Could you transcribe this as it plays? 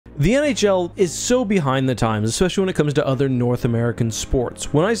The NHL is so behind the times, especially when it comes to other North American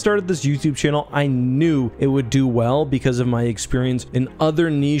sports. When I started this YouTube channel, I knew it would do well because of my experience in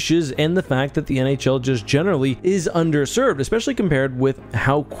other niches and the fact that the NHL just generally is underserved, especially compared with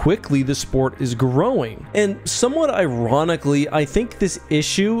how quickly the sport is growing. And somewhat ironically, I think this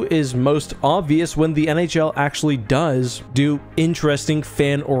issue is most obvious when the NHL actually does do interesting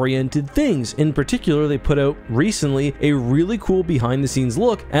fan-oriented things. In particular, they put out recently a really cool behind-the-scenes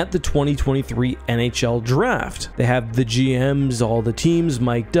look at the 2023 NHL Draft. They have the GMs, all the teams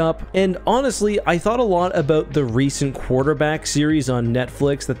mic'd up, and honestly, I thought a lot about the recent quarterback series on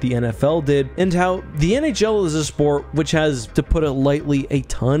Netflix that the NFL did, and how the NHL is a sport which has, to put it lightly, a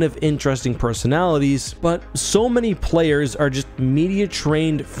ton of interesting personalities, but so many players are just media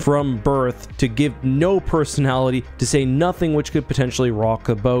trained from birth to give no personality, to say nothing which could potentially rock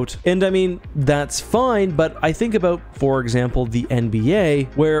a boat. And I mean, that's fine, but I think about, for example, the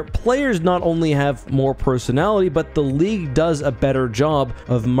NBA, where players not only have more personality, but the league does a better job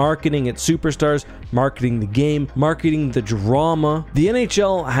of marketing its superstars, marketing the game, marketing the drama. The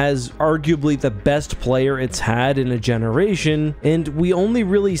NHL has arguably the best player it's had in a generation, and we only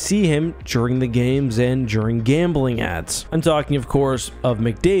really see him during the games and during gambling ads. I'm talking, of course, of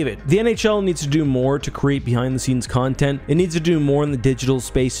McDavid. The NHL needs to do more to create behind-the-scenes content. It needs to do more in the digital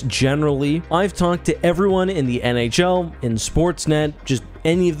space generally. I've talked to everyone in the NHL, in Sportsnet, just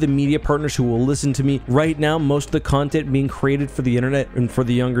any of the media partners who will listen to me right now. Most of the content being created for the internet and for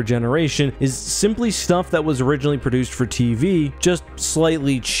the younger generation is simply stuff that was originally produced for TV, just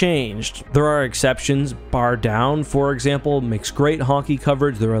slightly changed. There are exceptions. Bar Down, for example, makes great hockey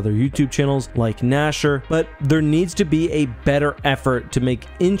coverage. There are other YouTube channels like Nasher, but there needs to be a better effort to make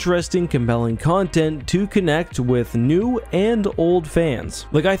interesting, compelling content to connect with new and old fans.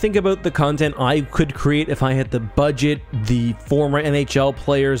 Like, I think about the content I could create if I had the budget, the former NHL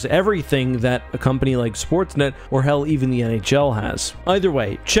players, everything that a company like Sportsnet or hell even the NHL has. Either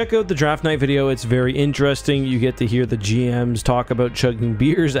way, check out the draft night video. It's very interesting. You get to hear the GMs talk about chugging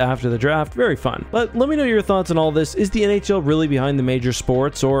beers after the draft. Very fun. But let me know your thoughts on all this. Is the NHL really behind the major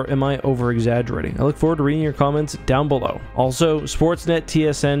sports, or am I over exaggerating? I look forward to reading your comments down below. Also, Sportsnet,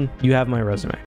 TSN, you have my resume.